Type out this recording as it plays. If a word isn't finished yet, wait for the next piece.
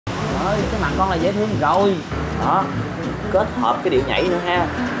ơi, cái mặt con là dễ thương rồi. Đó, kết hợp cái điệu nhảy nữa ha.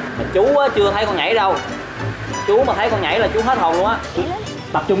 Mà chú á, chưa thấy con nhảy đâu. Chú mà thấy con nhảy là chú hết hồn luôn á.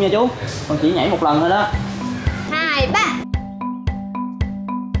 Tập trung nha chú. Con chỉ nhảy một lần thôi đó. 2, 3.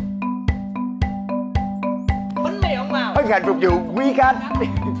 Bánh mì ông Màu. Hân hạnh phục vụ quý khách.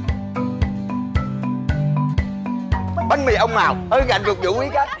 Bánh mì ông Màu. Hân hạnh phục vụ quý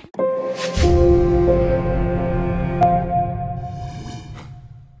khách.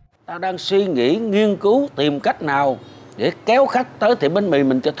 Tao đang suy nghĩ, nghiên cứu tìm cách nào để kéo khách tới tiệm bánh mì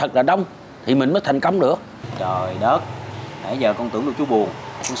mình cho thật là đông thì mình mới thành công được. Trời đất, nãy giờ con tưởng được chú buồn.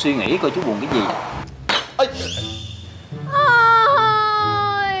 Con suy nghĩ coi chú buồn cái gì.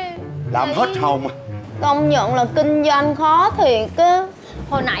 Làm hết hồn mà. Công nhận là kinh doanh khó thiệt á.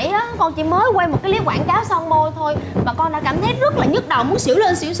 Hồi nãy á, con chỉ mới quay một cái clip quảng cáo son môi thôi mà con đã cảm thấy rất là nhức đầu, muốn xỉu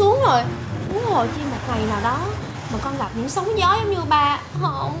lên xỉu xuống rồi. Muốn hồi chi một ngày nào đó mà con gặp những sóng gió giống như ba,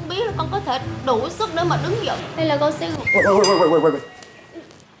 không biết là con có thể đủ sức để mà đứng dậy hay là con sẽ...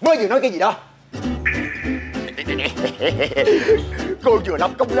 Mới vừa nói cái gì đó? Cô vừa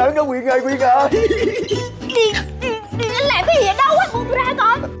làm công lớn đó Quyên ơi, Quyên ơi. Đi anh làm cái gì vậy? Đâu á, buông tôi ra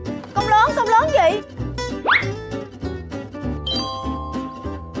coi. Công lớn gì?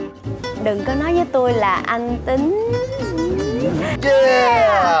 Đừng có nói với tôi là anh tính.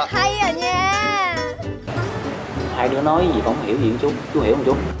 Yeah. Hay à nha. Hai đứa nói gì con không hiểu gì chú. Chú hiểu không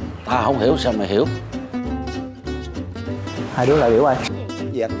chú? Tao không hiểu sao mày hiểu. Hai đứa lại hiểu ơi.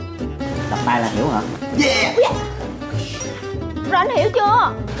 Gì anh? Tập tay là hiểu hả? Yeah. Rồi anh hiểu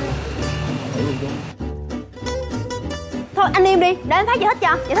chưa? Thôi anh im đi, để anh Phát giải thích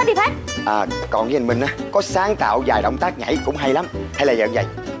cho. Giải thích đi Phát. Còn với anh Minh á, có sáng tạo vài động tác nhảy cũng hay lắm. Hay là vậy,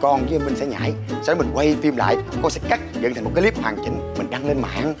 con với anh Minh sẽ nhảy, sau đó mình quay phim lại, con sẽ cắt dựng thành một cái clip hoàn chỉnh, mình đăng lên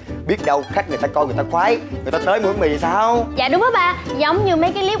mạng. Biết đâu khách người ta coi người ta khoái, người ta tới mua bánh mì sao? Dạ đúng á ba, giống như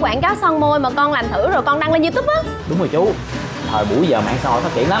mấy cái clip quảng cáo son môi mà con làm thử rồi con đăng lên YouTube á. Đúng rồi chú. Thời buổi giờ mạng xã hội phát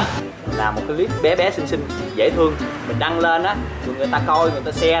triển lắm. Làm một cái clip bé bé xinh xinh, dễ thương, mình đăng lên á, rồi người ta coi, người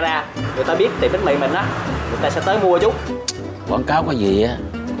ta share ra, người ta biết tiệm bánh mì mình á, người ta sẽ tới mua chú. Quảng cáo cái gì á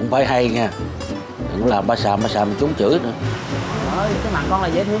cũng phải hay nha. Đừng làm ba xàm trúng chửi nữa. Trời ơi, cái mặt con là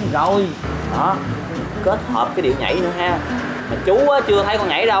dễ thương rồi. Đó, kết hợp cái điệu nhảy nữa ha. Mà chú á, chưa thấy con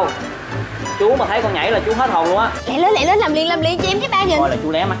nhảy đâu. Chú mà thấy con nhảy là chú hết hồn luôn á. Lẹ lên, làm liền cho em cái ba nhìn. Coi là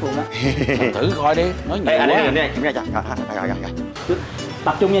chú lé mắt luôn đó. Thử coi đi, nói nhiều quá. Kiểm tra cho. Chú,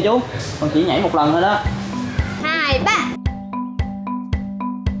 tập trung nha chú. Con chỉ nhảy một lần thôi đó. 2, 3.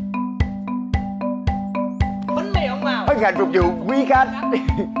 Bánh mì ông Màu. Hân hạnh phục vụ quý khách.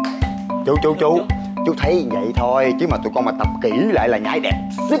 Chú thấy vậy thôi chứ mà tụi con mà tập kỹ lại là nhảy đẹp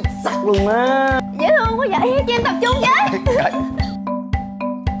xuất sắc luôn á. Dễ thương quá vậy, cho em tập trung với.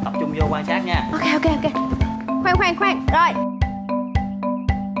 Tập trung vô quan sát nha. Ok. Khoan. Rồi.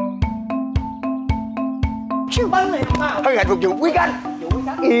 Bánh mì ông Màu. Hân hạnh phục vụ quý khách.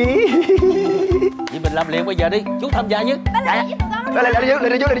 Vậy mình làm liền bây giờ đi, chú tham gia với. Lên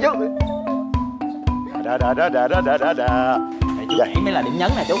đi chú. Đó. Chú nhảy mới là điểm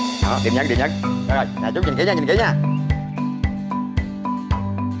nhấn nè chú. Đó, điểm nhấn. Rồi, nè chú nhìn kỹ nha.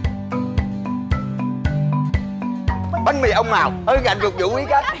 Bánh mì ông Màu, hân hạnh phục vụ quý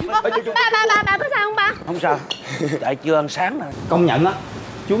khách. Ba có sao không ba? Không sao, tại chưa ăn sáng rồi. Công nhận á,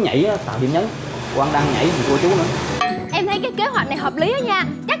 chú nhảy á, tạo điểm nhấn. Quang đăng nhảy thì cô chú nữa. Em thấy cái kế hoạch này hợp lý á nha.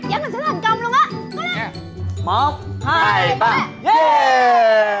 Chắc chắn là sẽ thành công luôn á. 1, 2, 3.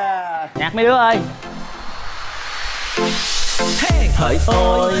 Yeah. Nhạc mấy đứa ơi. Hỡi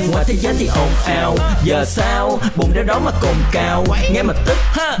ôi, ngoài thế giới thì ồn ào. Giờ sao, bụng ra đó mà cồn cào. Nghe mà tức,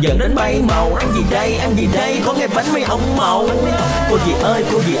 giận đến bay màu. Ăn gì đây, có nghe bánh mì ông Màu. Cô dì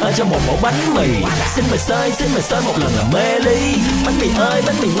ơi cho một mẫu bánh mì. Xin mời xơi một lần là mê ly. Bánh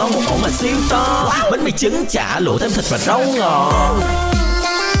mì ngon một ổ mà siêu to. Bánh mì trứng chả lụa thêm thịt và rau ngọt.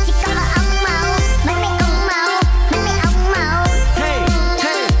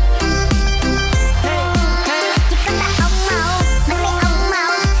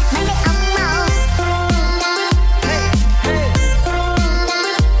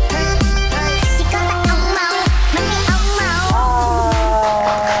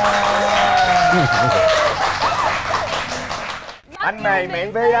 Bánh mì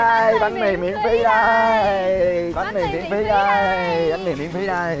miễn phí đây, bánh mì miễn phí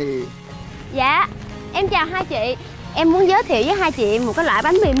đây. Dạ, em chào hai chị. Em muốn giới thiệu với hai chị một cái loại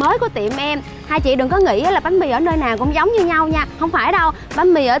bánh mì mới của tiệm em. Hai chị đừng có nghĩ là bánh mì ở nơi nào cũng giống như nhau nha. Không phải đâu,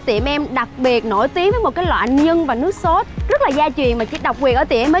 bánh mì ở tiệm em đặc biệt nổi tiếng với một cái loại nhân và nước sốt rất là gia truyền mà chỉ độc quyền ở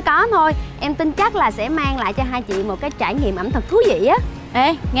tiệm em mới có thôi. Em tin chắc là sẽ mang lại cho hai chị một cái trải nghiệm ẩm thực thú vị á.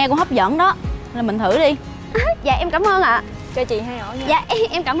 Ê, nghe cũng hấp dẫn đó, nên mình thử đi. Dạ em cảm ơn ạ. Cho chị 2 ổ nha. Dạ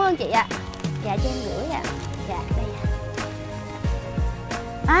em cảm ơn chị ạ. Dạ cho em gửi ạ. Dạ đây ạ.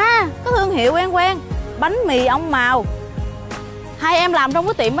 À, có thương hiệu quen quen, bánh mì ông Màu. Hai em làm trong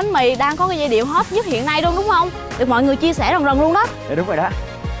cái tiệm bánh mì đang có cái giai điệu hot nhất hiện nay luôn đúng không? Được mọi người chia sẻ rần rần luôn đó. Dạ đúng rồi đó.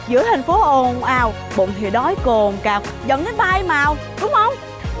 Giữa thành phố ồn ào, bụng thì đói cồn cào, dẫn đến bay màu, đúng không?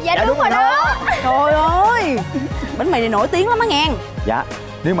 Dạ đúng rồi đó. Trời ơi, bánh mì này nổi tiếng lắm á nghe. Dạ,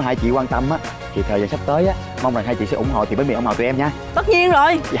 nếu mà hai chị quan tâm á thì thời gian sắp tới á, mong rằng hai chị sẽ ủng hộ tiệm bánh mì ông Màu tụi em nha. Tất nhiên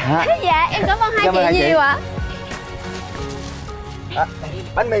rồi. Dạ. Dạ em cảm ơn hai chị nhiều ạ.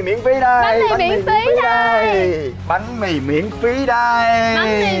 Bánh mì miễn phí đây. Bánh mì miễn phí đây. Bánh mì miễn phí đây.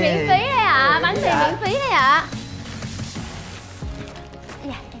 Bánh mì miễn phí đây ạ. Bánh mì miễn phí đây ạ.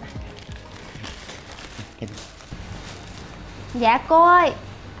 Dạ cô ơi.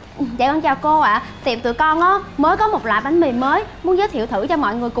 Dạ con chào cô ạ. Tiệm tụi con á mới có một loại bánh mì mới, muốn giới thiệu thử cho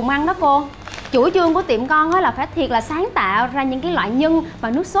mọi người cùng ăn đó cô. Chủ trương của tiệm con á là phải thiệt là sáng tạo ra những cái loại nhân và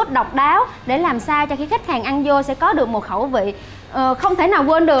nước sốt độc đáo để làm sao cho khi khách hàng ăn vô sẽ có được một khẩu vị không thể nào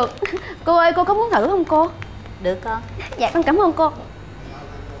quên được. Cô ơi, cô có muốn thử không cô? Được con. Dạ con cảm ơn cô.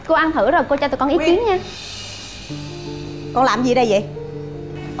 Cô ăn thử rồi cô cho tụi con ý kiến nha. Con làm gì đây vậy?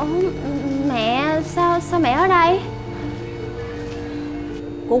 Mẹ, sao mẹ ở đây?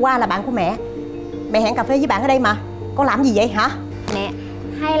 Cô qua là bạn của mẹ. Mẹ hẹn cà phê với bạn ở đây mà. Con làm gì vậy hả? Mẹ,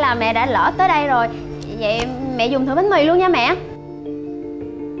 hay là mẹ đã lỡ tới đây rồi. Vậy mẹ dùng thử bánh mì luôn nha mẹ.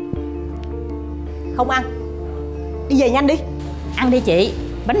 Không ăn. Đi về nhanh đi. Ăn đi chị,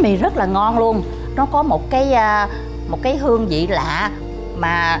 bánh mì rất là ngon luôn. Nó có một cái hương vị lạ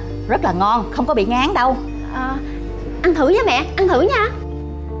mà rất là ngon, không có bị ngán đâu. Ăn thử nha mẹ, ăn thử nha.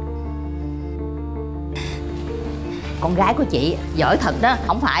 Con gái của chị giỏi thật đó.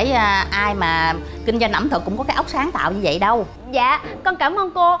 Không phải ai mà kinh doanh ẩm thực cũng có cái óc sáng tạo như vậy đâu. Dạ, con cảm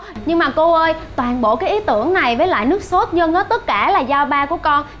ơn cô. Nhưng mà cô ơi, toàn bộ cái ý tưởng này với lại nước sốt nhân á, tất cả là do ba của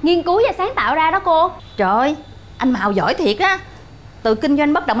con nghiên cứu và sáng tạo ra đó cô. Trời ơi, anh Màu giỏi thiệt á. Từ kinh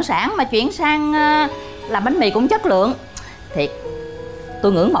doanh bất động sản mà chuyển sang làm bánh mì cũng chất lượng. Thiệt,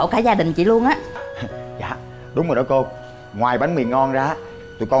 tôi ngưỡng mộ cả gia đình chị luôn á. Dạ, đúng rồi đó cô. Ngoài bánh mì ngon ra,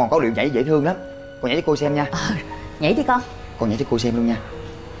 tụi con còn có điệu nhảy dễ thương lắm. Con nhảy cho cô xem nha. Nhảy đi con. Con nhảy cho cô xem luôn nha.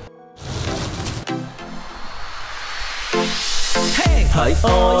 Hỡi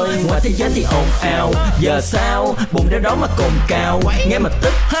ôi, ngoài thế giới thì ồn ào. Giờ sao, bụng ra đó mà cồn cào. Nghe mà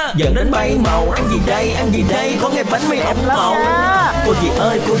tức, dẫn đến bay màu. Ăn gì đây, ăn gì đây, có nghe bánh mì ông Màu. Cô dì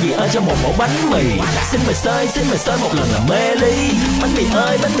ơi, cho một mẫu bánh mì. Xin mời xơi một lần là mê ly. Bánh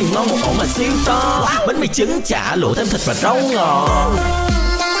mì ngon một ổ mà siêu to. Bánh mì trứng chả lụa thêm thịt và rau ngọt.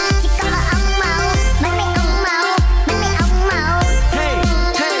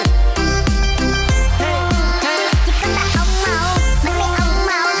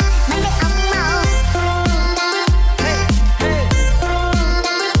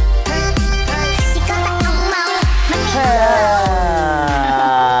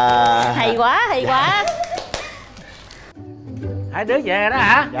 Hay quá. Hai đứa về đó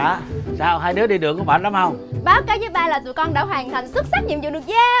hả? Dạ. Sao hai đứa đi đường có mệt lắm không? Báo cáo với ba là tụi con đã hoàn thành xuất sắc nhiệm vụ được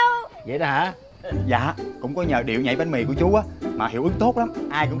giao. Vậy đó hả? Dạ, cũng có nhờ điệu nhảy bánh mì của chú á mà hiệu ứng tốt lắm.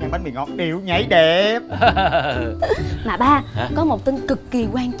 Ai cũng khen bánh mì ngon, điệu nhảy đẹp. Mà ba, có một tin cực kỳ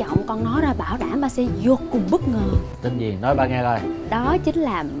quan trọng con nói ra bảo đảm ba sẽ vô cùng bất ngờ. Tin gì? Nói ba nghe coi. Đó chính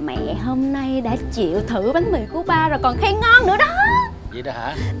là mẹ hôm nay đã chịu thử bánh mì của ba rồi còn khen ngon nữa đó. Vậy đó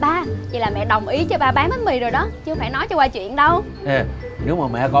hả? Ba, vậy là mẹ đồng ý cho ba bán bánh mì rồi đó, chứ không phải nói cho qua chuyện đâu. Nếu mà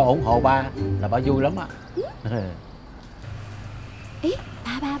mẹ con ủng hộ ba là ba vui lắm á. Ý,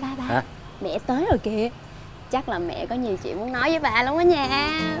 ba. Hả? Mẹ tới rồi kìa. Chắc là mẹ có nhiều chuyện muốn nói với ba lắm đó nha.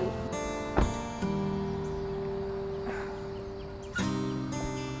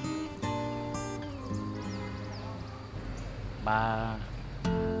 Ba...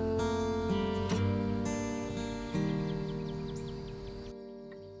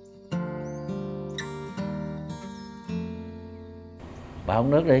 Bà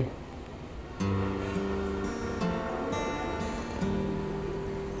uống nước đi.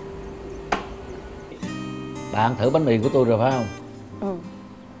 Bà ăn thử bánh mì của tôi rồi phải không?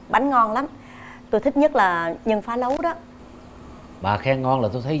 Bánh ngon lắm. Tôi thích nhất là nhân phá lấu đó. Bà khen ngon là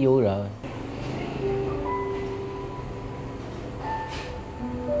tôi thấy vui rồi.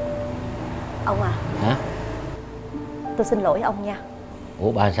 Ông à. Hả? Tôi xin lỗi ông nha.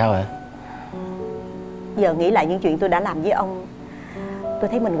 Ủa bà sao vậy? Giờ nghĩ lại những chuyện tôi đã làm với ông, tôi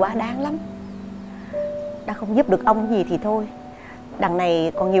thấy mình quá đáng lắm. Đã không giúp được ông gì thì thôi, đằng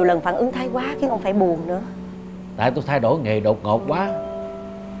này còn nhiều lần phản ứng thái quá khiến ông phải buồn nữa. Tại tôi thay đổi nghề đột ngột quá,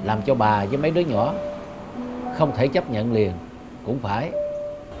 làm cho bà với mấy đứa nhỏ không thể chấp nhận liền. Cũng phải.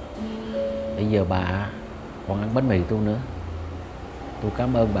 Bây giờ bà còn ăn bánh mì tôi nữa. Tôi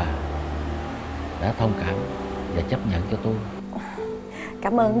cảm ơn bà đã thông cảm và chấp nhận cho tôi.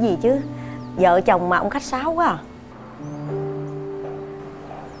 Cảm ơn gì chứ, vợ chồng mà ông khách sáo quá à.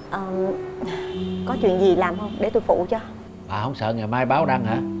 Có chuyện gì làm không để tôi phụ cho? Bà không sợ ngày mai báo đăng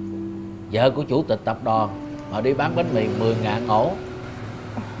hả? Vợ của chủ tịch tập đoàn mà đi bán bánh mì 10.000 ổ.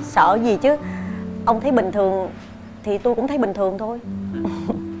 Sợ gì chứ, ông thấy bình thường thì tôi cũng thấy bình thường thôi.